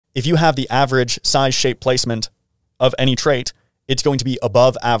if you have the average size, shape, placement of any trait, it's going to be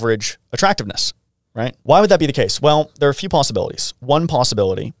above average attractiveness, right? Why would that be the case? Well, there are a few possibilities. One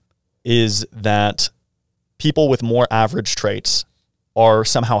possibility is that people with more average traits are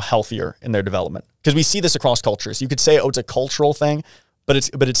somehow healthier in their development. Because we see this across cultures. You could say, oh, it's a cultural thing, but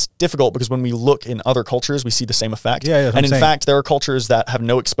it's difficult because when we look in other cultures, we see the same effect. Yeah, and in fact, there are cultures that have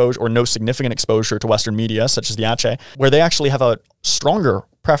no exposure or no significant exposure to Western media, such as the Aceh, where they actually have a stronger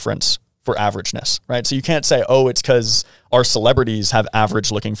preference for averageness, right? So you can't say, oh, it's because our celebrities have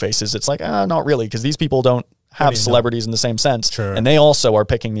average looking faces. It's like, not really, because these people don't have celebrities in the same sense. Sure. And they also are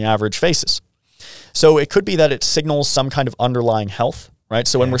picking the average faces. So it could be that it signals some kind of underlying health, right?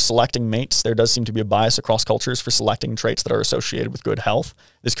 So when we're selecting mates, there does seem to be a bias across cultures for selecting traits that are associated with good health.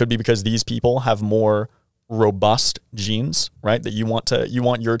 This could be because these people have more robust genes, right? That you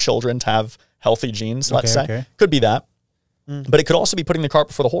want your children to have healthy genes, let's say. Okay. Could be that. But it could also be putting the cart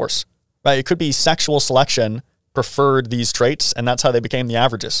before the horse, right? It could be sexual selection preferred these traits, and that's how they became the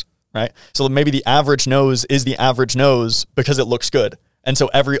averages, right? So maybe the average nose is the average nose because it looks good. And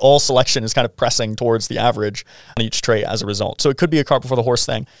so all selection is kind of pressing towards the average on each trait as a result. So it could be a cart before the horse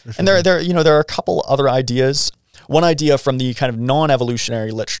thing. Sure. And there are a couple other ideas. One idea from the kind of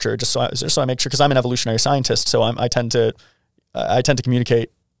non-evolutionary literature, just so I make sure, because I'm an evolutionary scientist, so I tend to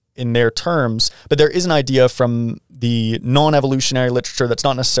communicate in their terms. But there is an idea from the non-evolutionary literature that's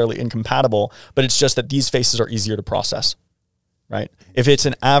not necessarily incompatible, but it's just that these faces are easier to process, right? If it's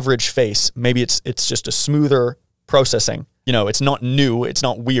an average face, maybe it's just a smoother processing. It's not new, it's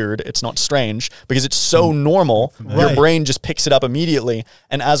not weird, it's not strange, because it's so normal, your brain just picks it up immediately,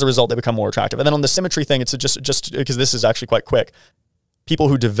 and as a result, they become more attractive. And then on the symmetry thing, it's just because this is actually quite quick. People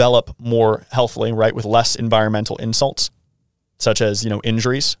who develop more healthily, right, with less environmental insults, such as,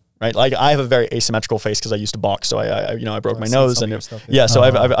 injuries, right? Like I have a very asymmetrical face because I used to box, so I broke my nose, and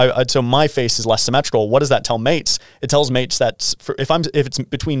so so my face is less symmetrical. What does that tell mates? It tells mates that if it's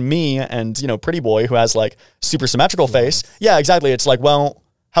between me and Pretty Boy who has like super symmetrical face, yeah, exactly. It's like, well,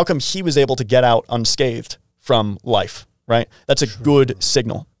 how come he was able to get out unscathed from life, right? That's a good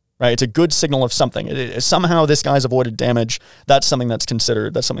signal, right? It's a good signal of something. Somehow this guy's avoided damage. That's something that's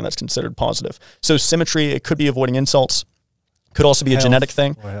considered positive. So symmetry, it could be avoiding insults. Could also be a genetic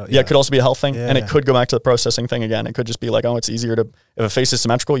thing. Well, it could also be a health thing. And it could go back to the processing thing again. It could just be like, oh, it's easier if a face is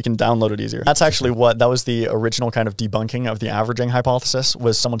symmetrical, you can download it easier. That's actually that was the original kind of debunking of the averaging hypothesis,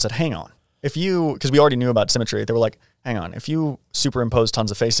 was someone said, hang on, because we already knew about symmetry, they were like, hang on, if you superimpose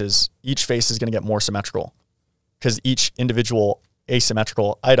tons of faces, each face is going to get more symmetrical because each individual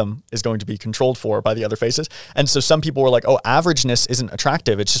asymmetrical item is going to be controlled for by the other faces. And so some people were like, oh, averageness isn't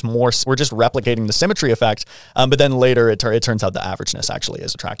attractive. It's just we're just replicating the symmetry effect. But then later it turns out the averageness actually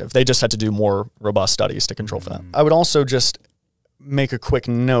is attractive. They just had to do more robust studies to control for that. I would also just make a quick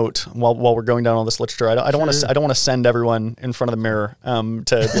note while we're going down all this literature. I don't want to send everyone in front of the mirror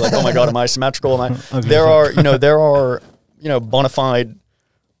to be like, oh my God, am I symmetrical? There are bona fide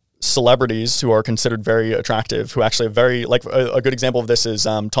celebrities who are considered very attractive, who actually have very, like a good example of this is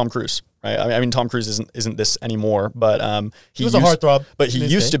Tom Cruise, right? I mean, Tom Cruise isn't this anymore, but he was a heartthrob. But he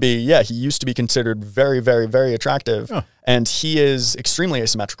used to be considered very, very, very attractive, and he is extremely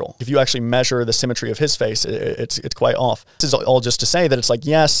asymmetrical. If you actually measure the symmetry of his face, it's quite off. This is all just to say that it's like,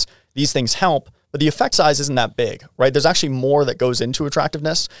 yes, these things help, but the effect size isn't that big, right? There's actually more that goes into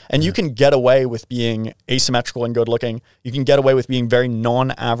attractiveness, and you can get away with being asymmetrical and good looking. You can get away with being very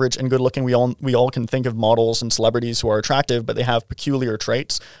non-average and good looking. We all can think of models and celebrities who are attractive, but they have peculiar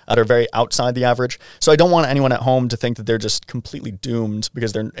traits that are very outside the average. So I don't want anyone at home to think that they're just completely doomed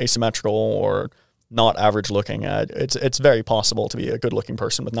because they're asymmetrical or not average looking. It's very possible to be a good looking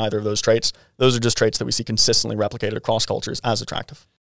person with neither of those traits. Those are just traits that we see consistently replicated across cultures as attractive.